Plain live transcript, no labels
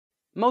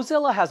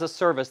Mozilla has a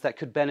service that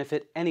could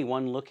benefit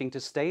anyone looking to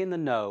stay in the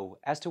know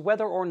as to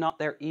whether or not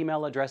their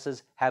email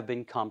addresses have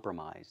been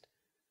compromised.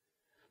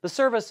 The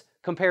service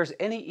compares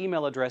any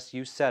email address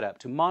you set up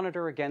to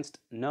monitor against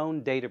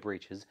known data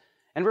breaches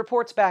and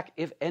reports back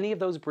if any of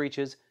those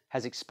breaches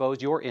has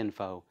exposed your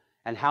info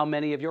and how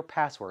many of your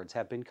passwords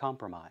have been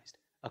compromised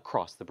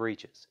across the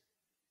breaches.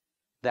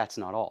 That's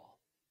not all.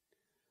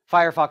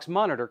 Firefox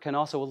Monitor can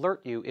also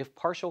alert you if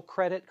partial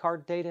credit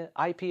card data,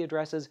 IP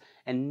addresses,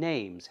 and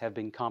names have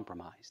been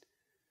compromised.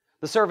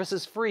 The service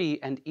is free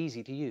and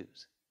easy to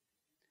use.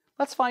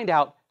 Let's find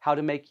out how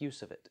to make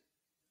use of it.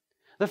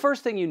 The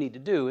first thing you need to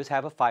do is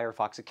have a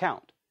Firefox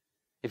account.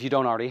 If you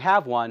don't already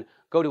have one,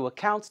 go to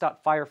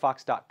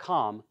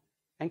accounts.firefox.com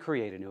and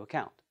create a new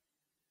account.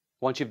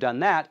 Once you've done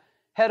that,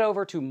 head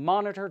over to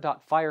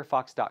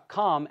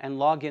monitor.firefox.com and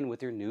log in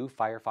with your new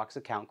Firefox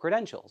account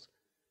credentials.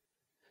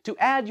 To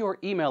add your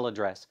email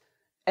address,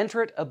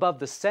 enter it above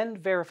the Send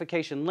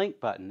Verification Link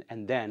button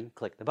and then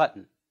click the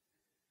button.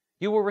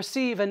 You will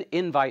receive an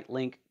invite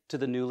link to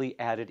the newly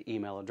added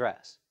email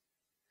address.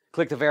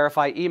 Click the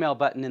Verify Email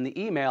button in the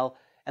email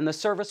and the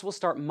service will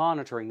start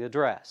monitoring the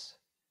address.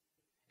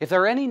 If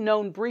there are any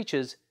known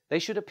breaches, they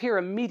should appear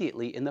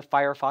immediately in the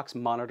Firefox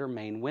Monitor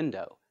main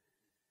window.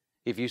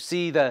 If you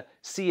see the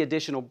See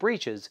Additional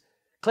Breaches,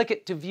 click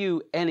it to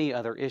view any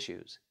other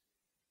issues.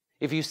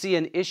 If you see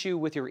an issue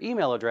with your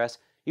email address,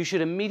 you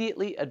should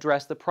immediately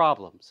address the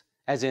problems,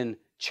 as in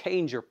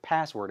change your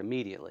password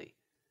immediately.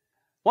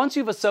 Once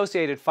you've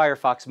associated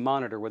Firefox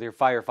Monitor with your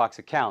Firefox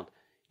account,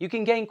 you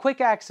can gain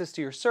quick access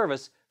to your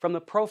service from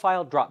the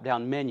Profile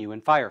drop-down menu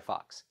in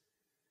Firefox.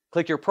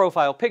 Click your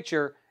profile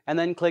picture and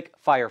then click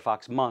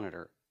Firefox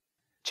Monitor.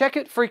 Check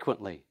it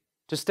frequently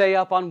to stay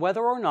up on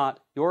whether or not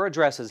your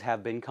addresses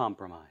have been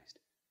compromised.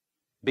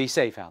 Be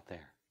safe out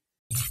there.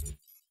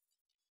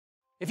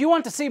 If you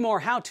want to see more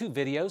how-to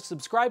videos,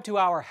 subscribe to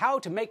our How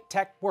to Make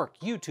Tech Work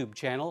YouTube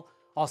channel.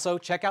 Also,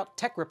 check out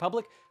Tech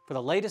Republic for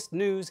the latest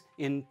news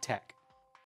in tech.